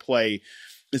Deshaun is going to play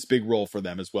this big role for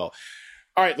them as well.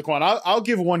 All right, Laquan, I'll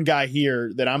give one guy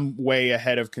here that I'm way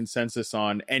ahead of consensus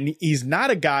on, and he's not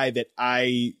a guy that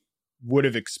I would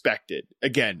have expected.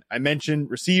 Again, I mentioned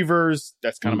receivers.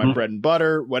 That's kind of my bread and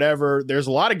butter, whatever. There's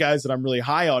a lot of guys that I'm really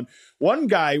high on. One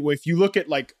guy, if you look at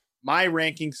like my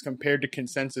rankings compared to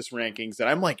consensus rankings, that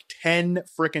I'm like 10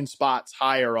 freaking spots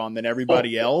higher on than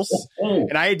everybody else,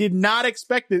 and I did not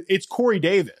expect it. It's Corey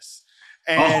Davis.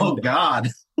 And God.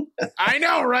 I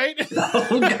know, right?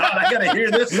 Oh, God, I got to hear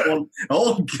this one.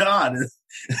 Oh, God.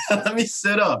 Let me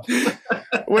sit up.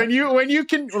 when you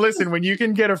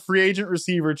can get a free agent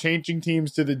receiver changing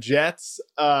teams to the Jets,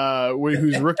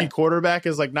 whose rookie quarterback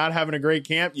is like not having a great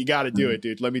camp, you got to do it,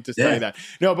 dude. Let me just tell you that.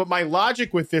 No, but my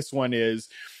logic with this one is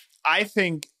I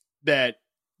think that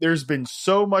there's been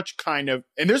so much and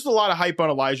there's a lot of hype on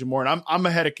Elijah Moore, and I'm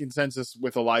ahead of consensus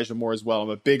with Elijah Moore as well. I'm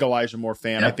a big Elijah Moore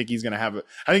fan. Yep. I think he's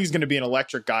going to be an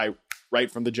electric guy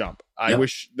right from the jump. I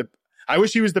wish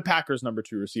he was the Packers number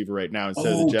 2 receiver right now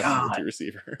instead of the Jets number 2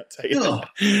 receiver. I'll tell you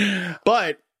that.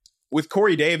 But with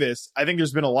Corey Davis, I think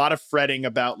there's been a lot of fretting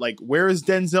about, like, where is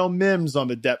Denzel Mims on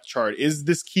the depth chart? Is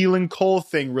this Keelan Cole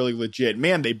thing really legit?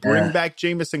 Man, they bring back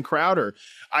Jamison Crowder.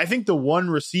 I think the one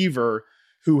receiver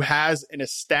who has an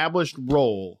established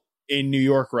role in New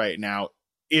York right now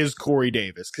is Corey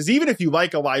Davis. Because even if you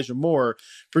like Elijah Moore,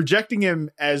 projecting him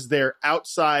as their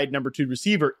outside number 2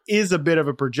 receiver is a bit of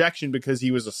a projection because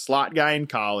he was a slot guy in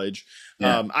college.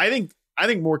 Yeah. I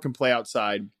think Moore can play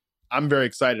outside. I'm very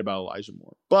excited about Elijah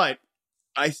Moore, but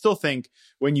I still think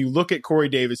when you look at Corey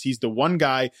Davis, he's the one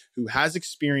guy who has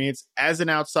experience as an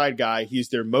outside guy. He's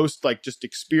their most just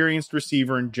experienced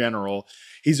receiver in general.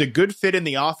 He's a good fit in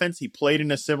the offense. He played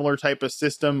in a similar type of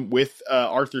system with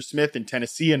Arthur Smith in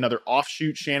Tennessee, another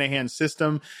offshoot Shanahan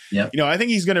system. Yep. I think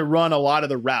he's going to run a lot of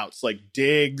the routes like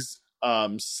digs,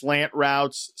 slant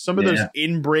routes, some of those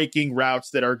in-breaking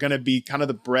routes that are going to be kind of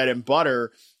the bread and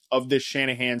butter of this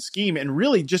Shanahan scheme. And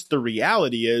really just the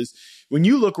reality is when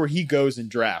you look where he goes in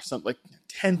drafts, something like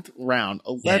 10th round,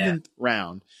 11th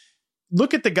round,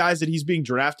 look at the guys that he's being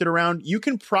drafted around. You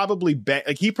can probably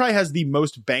he probably has the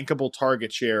most bankable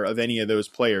target share of any of those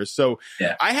players. So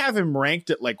I have him ranked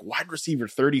at like wide receiver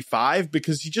 35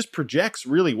 because he just projects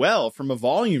really well from a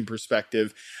volume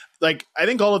perspective. Like, I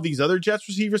think all of these other Jets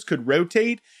receivers could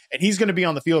rotate and he's going to be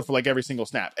on the field for like every single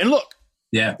snap. And look,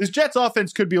 this Jets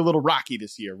offense could be a little rocky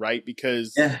this year, right?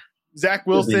 Because Zach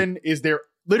Wilson is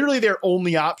literally their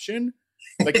only option.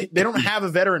 Like, they don't have a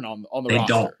veteran on the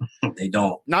roster. They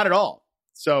don't. Not at all.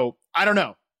 So I don't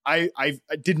know. I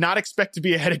did not expect to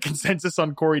be ahead of consensus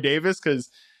on Corey Davis because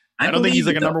I don't think he's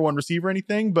like a number 1 receiver or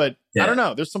anything, but I don't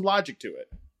know. There's some logic to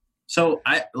it. So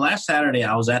last Saturday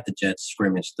I was at the Jets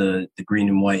scrimmage, the green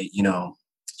and white,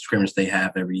 scrimmage they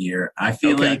have every year. I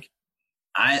feel like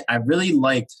I really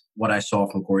liked what I saw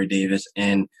from Corey Davis,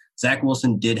 and Zach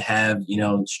Wilson did have,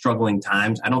 struggling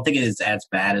times. I don't think it is as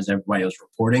bad as everybody was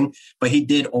reporting, but he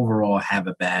did overall have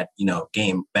a bad,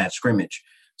 game, bad scrimmage.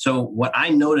 So what I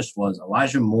noticed was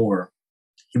Elijah Moore,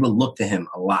 he would look to him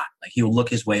a lot. Like, he would look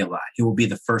his way a lot. He will be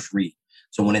the first read.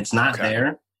 So when it's not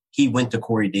there, he went to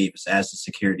Corey Davis as the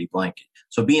security blanket.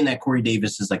 So being that Corey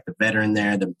Davis is like the veteran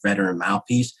there, the veteran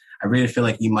mouthpiece, I really feel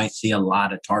like you might see a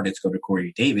lot of targets go to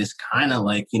Corey Davis, kind of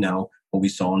like, what we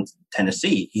saw in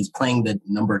Tennessee. He's playing the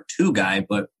number 2 guy,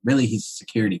 but really he's a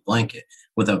security blanket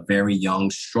with a very young,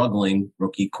 struggling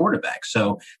rookie quarterback.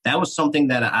 So that was something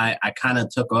that I kind of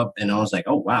took up, and I was like,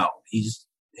 oh, wow, he's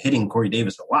hitting Corey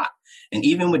Davis a lot. And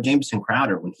even with Jamison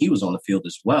Crowder, when he was on the field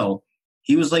as well,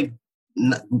 he was like,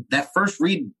 that first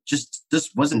read just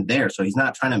wasn't there. So he's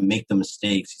not trying to make the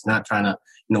mistakes. He's not trying to,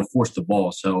 force the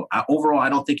ball. So overall, I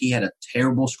don't think he had a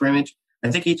terrible scrimmage. I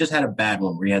think he just had a bad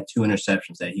one where he had 2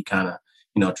 interceptions that he kind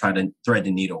of, tried to thread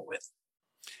the needle with.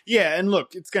 Yeah. And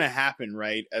look, it's going to happen,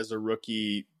 right? As a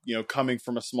rookie, coming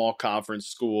from a small conference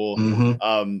school.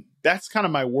 Mm-hmm. That's kind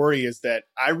of my worry, is that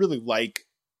I really like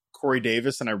Corey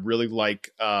Davis, and I really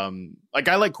like I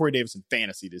like Corey Davis in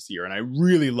fantasy this year, and I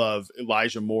really love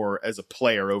Elijah Moore as a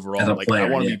player overall. I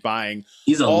want to be buying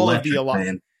all of the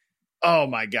man. Oh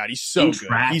my God, he's so good.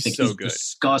 He's so good.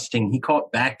 Disgusting. He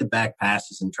caught back-to-back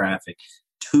passes in traffic.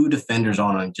 2 defenders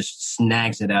on him, just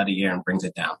snags it out of the air and brings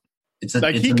it down. It's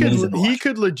he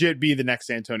could legit be the next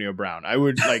Antonio Brown. I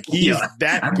would he's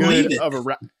that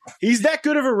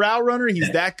good of a route runner.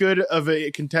 He's that good of a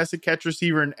contested catch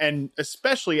receiver, and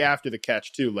especially after the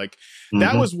catch too.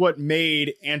 That was what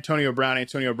made Antonio Brown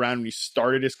when he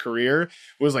started his career,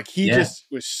 was he just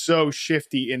was so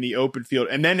shifty in the open field.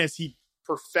 And then as he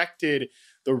perfected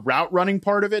the route running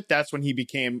part of it, that's when he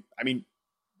became, in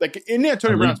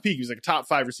Antonio Brown's peak, he was like a top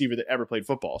 5 receiver that ever played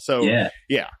football. So yeah.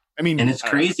 And it's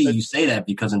crazy you say that,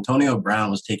 because Antonio Brown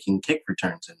was taking kick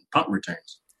returns and punt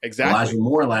returns. Exactly. Elijah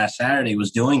Moore last Saturday was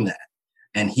doing that,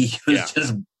 and he was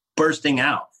just bursting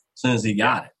out as soon as he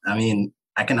got it.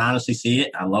 I can honestly see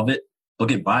it. I love it.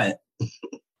 Look at buy it.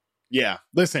 Yeah.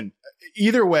 Listen,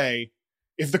 either way,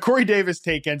 if the Corey Davis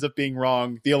take ends up being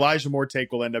wrong, the Elijah Moore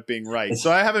take will end up being right.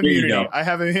 So I have immunity. I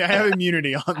have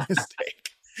immunity on this take.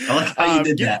 I like how you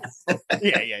did that.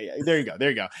 Yeah. There you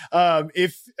go.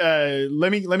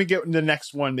 Let me get the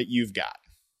next one that you've got.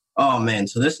 Oh man,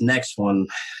 so this next one,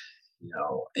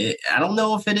 I don't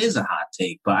know if it is a hot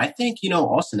take, but I think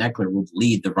Austin Eckler will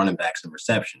lead the running backs in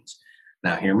receptions.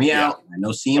 Now, hear me out. I know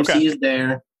CMC is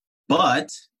there,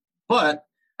 but I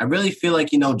really feel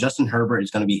like Justin Herbert is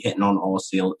going to be hitting on all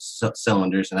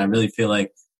cylinders, and I really feel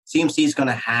like CMC is going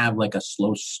to have like a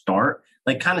slow start,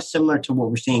 like kind of similar to what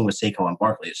we're seeing with Saquon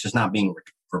Barkley. It's just not being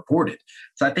reported.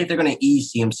 So I think they're going to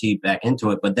ease CMC back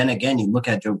into it. But then again, you look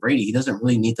at Joe Brady, he doesn't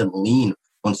really need to lean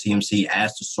on CMC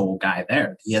as the sole guy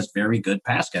there. He has very good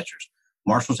pass catchers.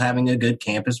 Marshall's having a good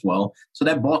camp as well. So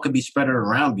that ball could be spread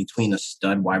around between a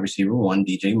stud wide receiver one,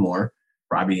 DJ Moore,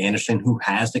 Robbie Anderson, who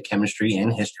has the chemistry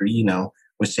and history,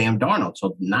 with Sam Darnold.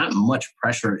 So not much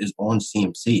pressure is on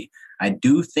CMC. I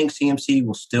do think CMC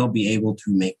will still be able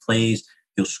to make plays.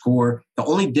 He'll score. The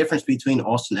only difference between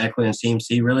Austin Ekeler and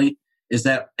CMC really is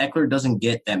that Ekeler doesn't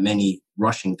get that many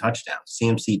rushing touchdowns.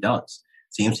 CMC does.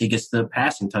 CMC gets the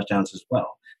passing touchdowns as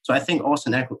well. So I think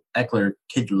Austin Ekeler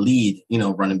could lead,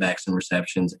 running backs and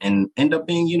receptions and end up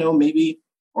being, maybe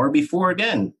RB4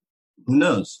 again. Who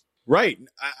knows? Right.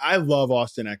 I love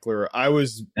Austin Ekeler. I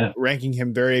was ranking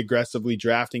him very aggressively,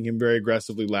 drafting him very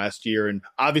aggressively last year. And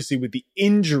obviously with the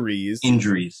injuries,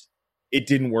 it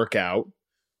didn't work out.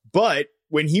 But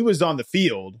when he was on the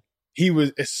field, he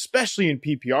was, especially in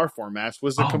PPR formats,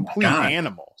 was a complete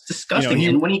animal. It's disgusting.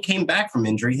 And when he came back from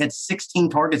injury, he had 16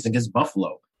 targets against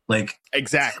Buffalo.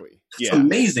 Exactly. It's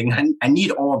amazing. I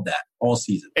need all of that all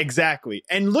season. Exactly.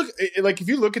 And look, if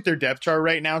you look at their depth chart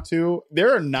right now too,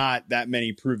 there are not that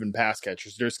many proven pass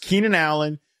catchers. There's Keenan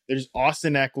Allen, there's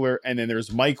Austin Ekeler, and then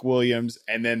there's Mike Williams,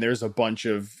 and then there's a bunch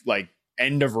of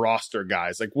end of roster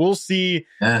guys. We'll see.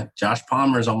 Yeah, Josh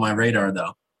Palmer's on my radar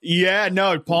though. Yeah,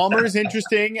 no, Palmer is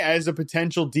interesting as a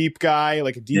potential deep guy,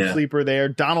 like a deep sleeper there.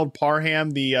 Donald Parham,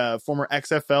 the former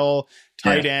XFL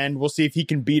tight end. We'll see if he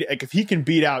can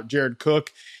beat out Jared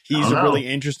Cook. He's a really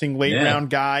interesting late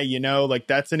round guy,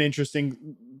 that's an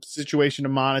interesting situation to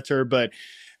monitor. But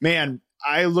man,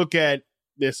 I look at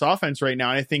this offense right now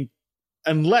and I think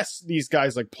unless these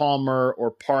guys like Palmer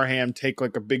or Parham take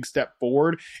a big step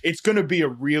forward, it's going to be a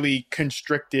really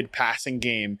constricted passing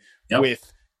game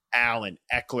with Allen,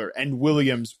 Ekeler, and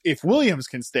Williams. If Williams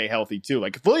can stay healthy too,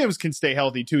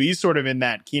 he's sort of in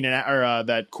that Keenan or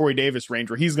that Corey Davis range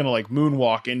where he's going to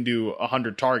moonwalk into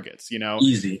 100 targets,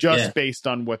 easy, based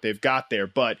on what they've got there.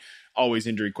 But always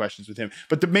injury questions with him.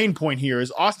 But the main point here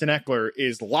is Austin Ekeler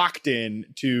is locked in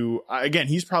to, again,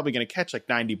 he's probably going to catch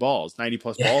 90 plus balls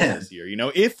this year,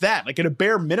 if that, at a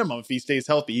bare minimum, if he stays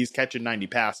healthy, he's catching 90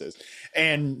 passes.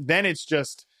 And then it's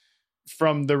just,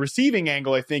 from the receiving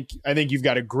angle, I think you've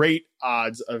got a great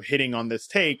odds of hitting on this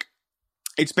take.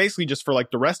 It's basically just for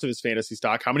the rest of his fantasy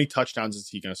stock. How many touchdowns is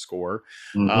he going to score?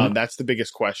 Mm-hmm. That's the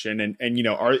biggest question. And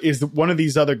is one of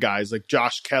these other guys like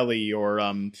Josh Kelly or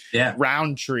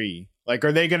Roundtree,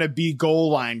 are they going to be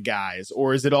goal line guys,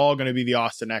 or is it all going to be the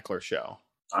Austin Ekeler show?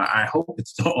 I hope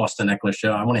it's the Austin Ekeler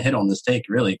show. I want to hit on this take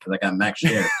really because I got Max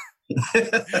Scher.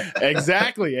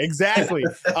 Exactly.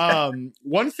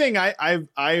 One thing I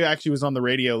actually was on the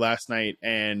radio last night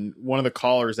and one of the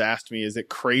callers asked me, is it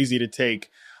crazy to take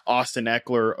Austin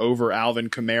Ekeler over Alvin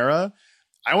Kamara?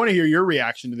 I want to hear your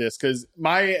reaction to this, because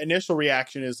my initial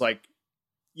reaction is I'm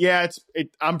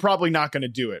probably not going to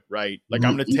do it, right? I'm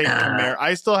going to take Kamara.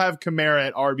 I still have Kamara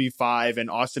at RB5 and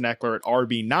Austin Ekeler at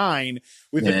RB9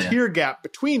 with a tier gap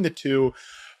between the two.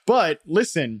 But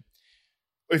listen,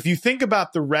 if you think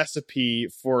about the recipe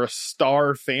for a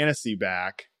star fantasy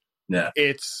back,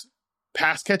 it's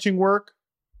pass catching work,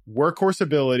 workhorse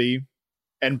ability,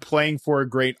 and playing for a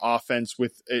great offense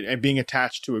and being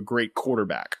attached to a great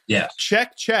quarterback. Yeah.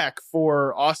 Check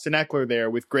for Austin Ekeler there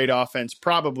with great offense,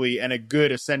 probably, and a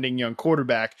good ascending young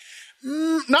quarterback.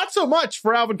 Not so much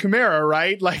for Alvin Kamara,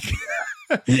 right?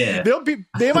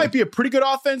 They might be a pretty good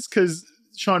offense because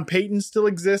Sean Payton still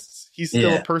exists. He's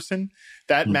still a person.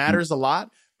 That matters a lot.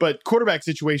 But quarterback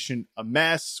situation, a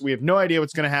mess. We have no idea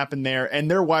what's going to happen there. And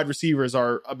their wide receivers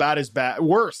are about as bad,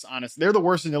 worse, honestly. They're the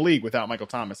worst in the league without Michael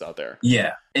Thomas out there.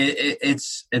 Yeah,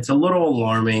 it's a little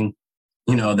alarming,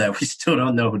 that we still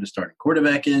don't know who the starting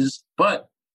quarterback is. But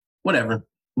whatever,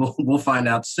 we'll find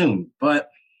out soon. But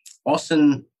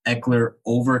Austin Ekeler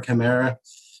over Kamara,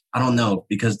 I don't know,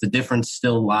 because the difference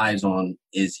still lies on,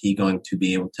 is he going to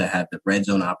be able to have the red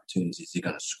zone opportunities? Is he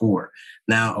going to score?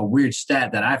 Now, a weird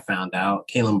stat that I found out,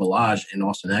 Kalen Ballage and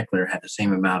Austin Ekeler had the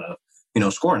same amount of,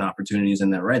 scoring opportunities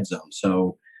in the red zone.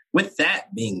 So with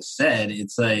that being said,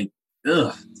 it's it's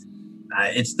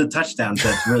the touchdowns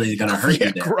that's really going to hurt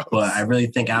you there. Gross. But I really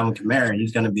think Alvin Kamara,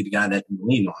 he's going to be the guy that you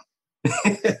lean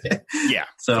on. Yeah.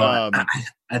 So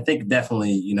I think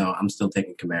definitely, I'm still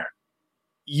taking Kamara.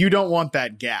 You don't want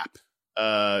that gap.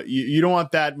 You don't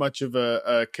want that much of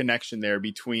a connection there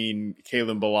between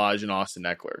Kalen Ballage and Austin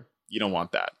Ekeler. You don't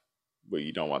want that. Well,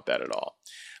 you don't want that at all.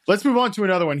 Let's move on to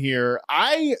another one here.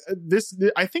 I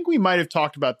think we might have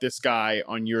talked about this guy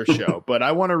on your show, but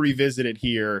I want to revisit it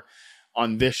here.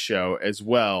 on this show as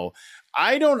well.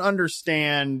 I don't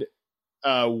understand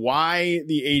why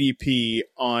the ADP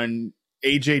on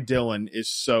AJ Dillon is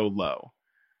so low.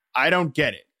 I don't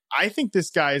get it. I think this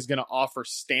guy is going to offer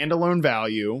standalone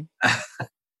value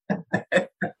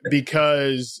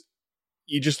because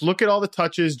you just look at all the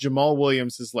touches Jamal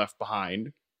Williams has left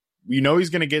behind. You know he's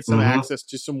going to get some access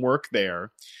to some work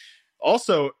there.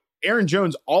 Also, Aaron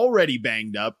Jones already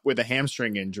banged up with a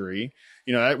hamstring injury.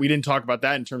 You know, we didn't talk about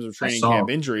that in terms of training camp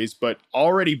injuries, but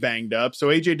already banged up. So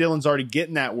AJ Dillon's already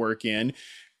getting that work in.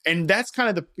 And that's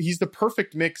kind of he's the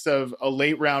perfect mix of a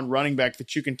late round running back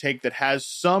that you can take that has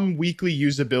some weekly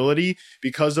usability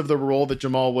because of the role that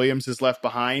Jamal Williams has left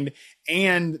behind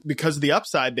and because of the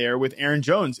upside there with Aaron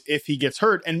Jones if he gets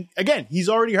hurt. And again, he's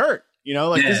already hurt. You know,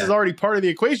 like this is already part of the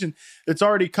equation that's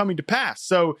already coming to pass.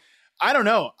 So I don't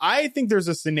know. I think there's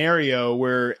a scenario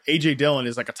where AJ Dillon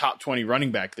is like a top 20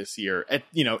 running back this year.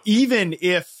 Even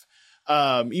if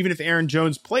Aaron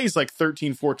Jones plays like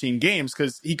 13, 14 games,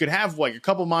 because he could have like a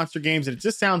couple monster games. And it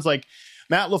just sounds like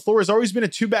Matt LaFleur has always been a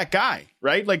two-back guy,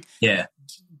 right? Like,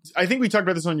 I think we talked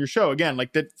about this on your show again.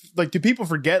 Like that, like, do people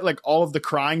forget like all of the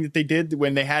crying that they did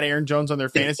when they had Aaron Jones on their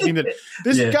fantasy team? That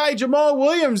this guy Jamal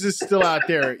Williams is still out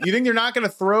there. You think they're not going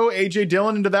to throw AJ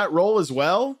Dillon into that role as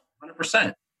well?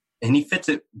 100%. And he fits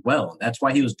it well. That's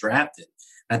why he was drafted.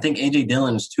 I think AJ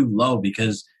Dillon is too low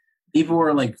because people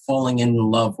were like falling in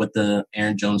love with the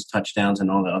Aaron Jones touchdowns and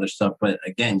all the other stuff. But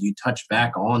again, you touch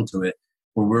back onto it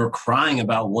where we're crying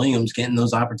about Williams getting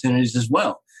those opportunities as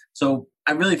well. So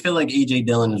I really feel like AJ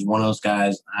Dillon is one of those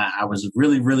guys I was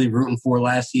really, really rooting for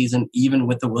last season, even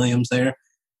with the Williams there.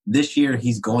 This year,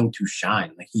 he's going to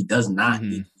shine. Like, he does not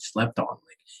need to be slept on.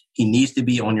 Like, he needs to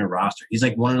be on your roster. He's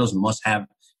like one of those must-have,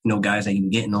 guys that you can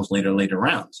get in those later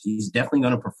rounds. He's definitely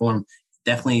going to perform,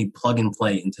 definitely plug and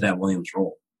play into that Williams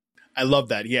role. I love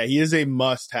that. Yeah, he is a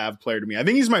must-have player to me. I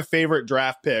think he's my favorite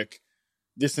draft pick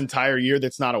this entire year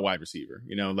that's not a wide receiver.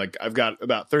 Like I've got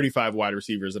about 35 wide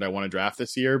receivers that I want to draft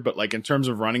this year, but like in terms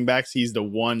of running backs, he's the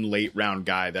one late round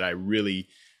guy that I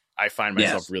find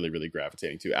myself really, really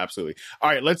gravitating to. Absolutely.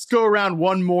 All right, let's go around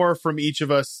one more from each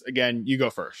of us. Again, you go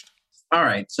first. All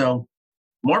right. So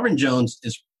Marvin Jones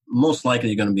is most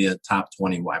likely going to be a top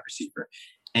 20 wide receiver.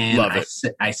 And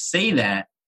I say that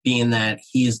being that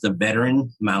he is the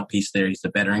veteran mouthpiece there. He's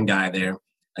the veteran guy there.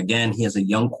 Again, he has a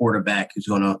young quarterback who's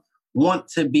going to want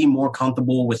to be more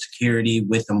comfortable with security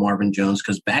with the Marvin Jones,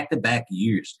 because back-to-back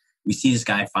years, we see this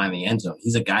guy find the end zone.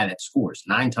 He's a guy that scores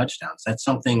 9 touchdowns. That's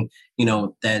something,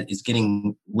 that is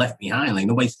getting left behind. Like,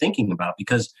 nobody's thinking about,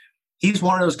 because he's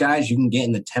one of those guys you can get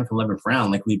in the 10th, 11th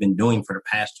round like we've been doing for the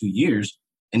past 2 years.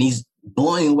 And he's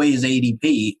blowing away his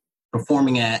ADP,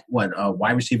 performing at,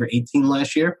 wide receiver 18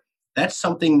 last year. That's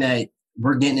something that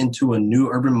we're getting into a new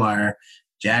Urban Meyer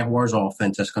Jaguars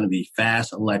offense that's going to be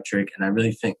fast, electric, and I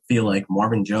really feel like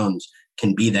Marvin Jones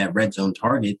can be that red zone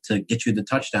target to get you the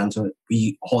touchdowns that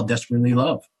we all desperately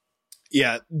love.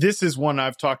 Yeah, this is one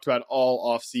I've talked about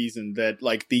all offseason, that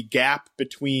like the gap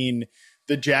between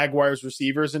the Jaguars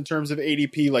receivers in terms of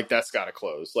ADP, like that's got to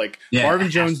close. Like Marvin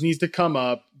Jones needs to come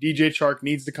up. DJ Chark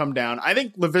needs to come down. I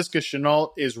think Laviska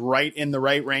Shenault is right in the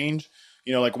right range,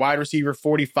 like wide receiver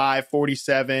 45,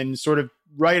 47, sort of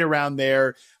right around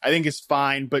there, I think is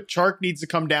fine. But Chark needs to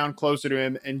come down closer to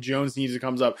him, and Jones needs to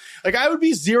come up. Like, I would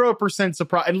be 0%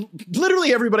 surprised. And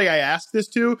literally everybody I asked this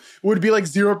to would be like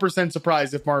 0%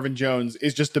 surprised if Marvin Jones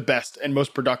is just the best and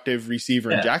most productive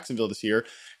receiver in Jacksonville this year.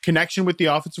 Connection with the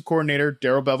offensive coordinator,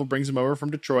 Darrell Bevell brings him over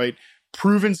from Detroit.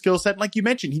 Proven skill set. Like you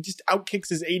mentioned, he just outkicks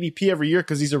his ADP every year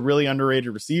because he's a really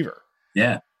underrated receiver.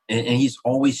 Yeah. And he's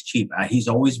always cheap. He's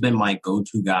always been my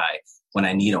go-to guy when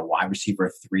I need a wide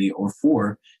receiver 3 or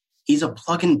 4. He's a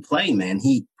plug and play, man.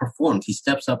 He performs. He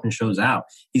steps up and shows out.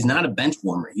 He's not a bench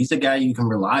warmer. He's a guy you can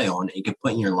rely on and you can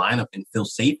put in your lineup and feel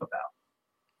safe about.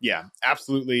 Yeah,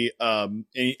 absolutely. And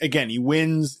again, he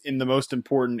wins in the most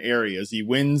important areas. He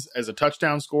wins as a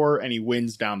touchdown scorer and he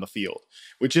wins down the field,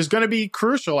 which is going to be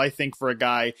crucial, I think, for a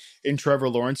guy in Trevor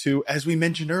Lawrence, who, as we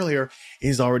mentioned earlier,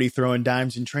 is already throwing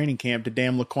dimes in training camp to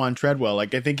damn Laquan Treadwell.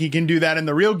 Like, I think he can do that in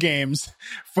the real games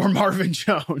for Marvin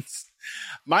Jones.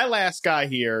 My last guy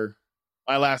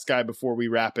before we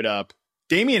wrap it up,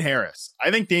 Damian Harris.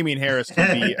 I think Damian Harris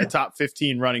could be a top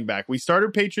 15 running back. We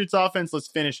started Patriots offense. Let's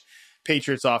finish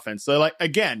Patriots offense. So, like,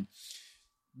 again,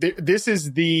 this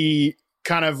is the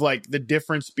kind of like the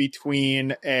difference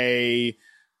between a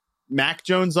Mac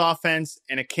Jones offense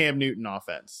and a Cam Newton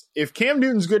offense. If Cam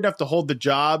Newton's good enough to hold the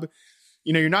job,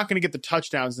 you're not going to get the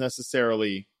touchdowns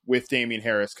necessarily with Damian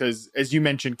Harris, because, as you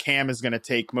mentioned, Cam is going to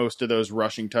take most of those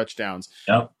rushing touchdowns.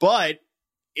 Yep. But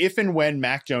if and when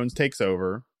Mac Jones takes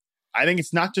over, I think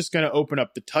it's not just going to open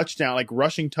up the touchdown, like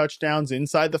rushing touchdowns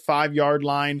inside the 5-yard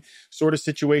line sort of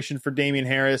situation for Damien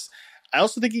Harris. I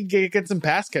also think he can get some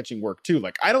pass catching work too.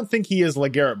 Like, I don't think he is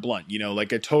LeGarrette Blount,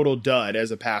 like a total dud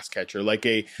as a pass catcher, like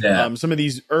some of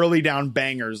these early down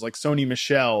bangers like Sony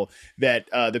Michel that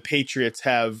the Patriots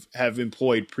have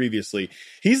employed previously.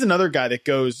 He's another guy that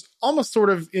goes almost sort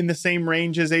of in the same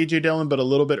range as AJ Dillon, but a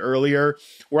little bit earlier,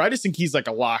 where I just think he's like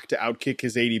a lock to outkick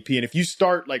his ADP. And if you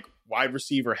start like wide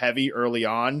receiver heavy early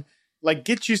on, like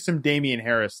get you some Damien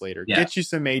Harris later, get you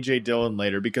some AJ Dillon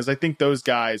later, because I think those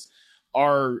guys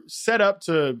are set up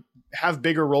to have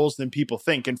bigger roles than people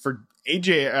think. And for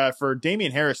for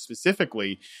Damien Harris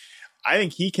specifically, I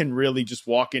think he can really just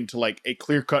walk into like a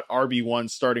clear-cut RB1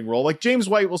 starting role. Like James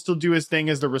White will still do his thing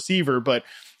as the receiver, but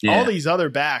all these other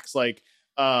backs like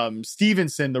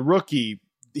Stevenson, the rookie,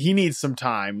 he needs some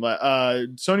time.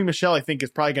 Sony Michel, I think, is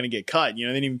probably going to get cut. They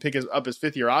didn't even pick up his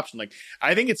 5th-year option. Like,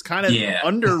 I think it's kind of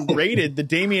underrated, the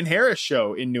Damien Harris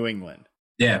show in New England.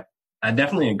 Yeah. I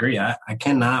definitely agree. I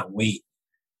cannot wait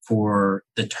for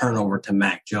the turnover to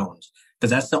Mac Jones, because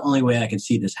that's the only way I can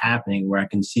see this happening, where I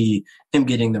can see him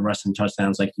getting the rushing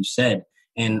touchdowns, like you said.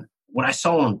 And what I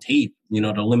saw on tape, the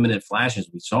limited flashes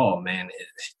we saw, man,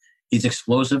 he's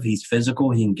explosive. He's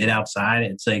physical. He can get outside.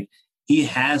 It's like he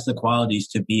has the qualities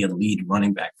to be a lead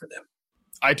running back for them.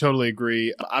 I totally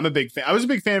agree. I'm a big fan. I was a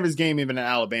big fan of his game even in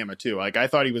Alabama too. Like, I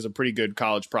thought he was a pretty good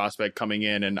college prospect coming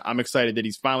in, and I'm excited that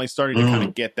he's finally starting to kind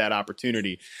of get that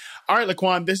opportunity. All right,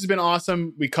 Laquan, this has been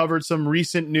awesome. We covered some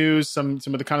recent news, some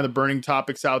of the kind of the burning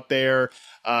topics out there.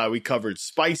 We covered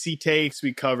spicy takes.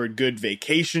 We covered good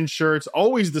vacation shirts.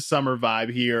 Always the summer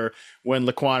vibe here when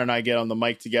Laquan and I get on the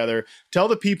mic together. Tell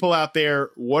the people out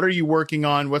there, what are you working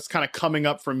on? What's kind of coming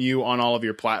up from you on all of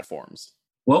your platforms?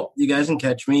 Well, you guys can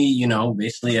catch me,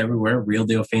 basically everywhere. Real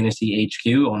Deal Fantasy HQ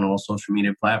on all social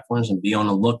media platforms, and be on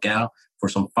the lookout for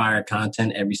some fire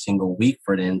content every single week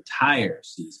for the entire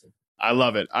season. I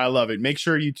love it. I love it. Make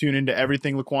sure you tune into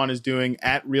everything Laquan is doing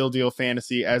at Real Deal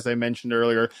Fantasy, as I mentioned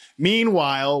earlier.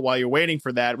 Meanwhile, while you're waiting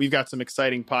for that, we've got some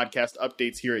exciting podcast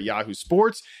updates here at Yahoo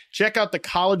Sports. Check out the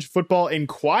College Football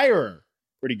Inquirer.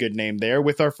 Pretty good name there,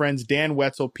 with our friends Dan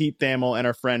Wetzel, Pete Thamel, and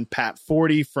our friend Pat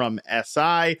Forty from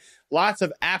SI. Lots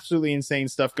of absolutely insane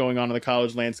stuff going on in the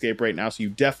college landscape right now, so you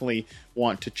definitely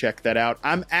want to check that out.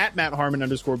 I'm at Matt Harmon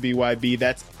 _BYB.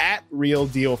 That's at Real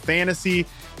Deal Fantasy.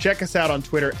 Check us out on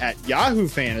Twitter at Yahoo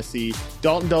Fantasy.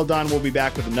 Dalton Del Don will be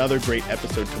back with another great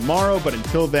episode tomorrow, but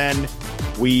until then,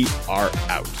 we are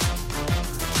out.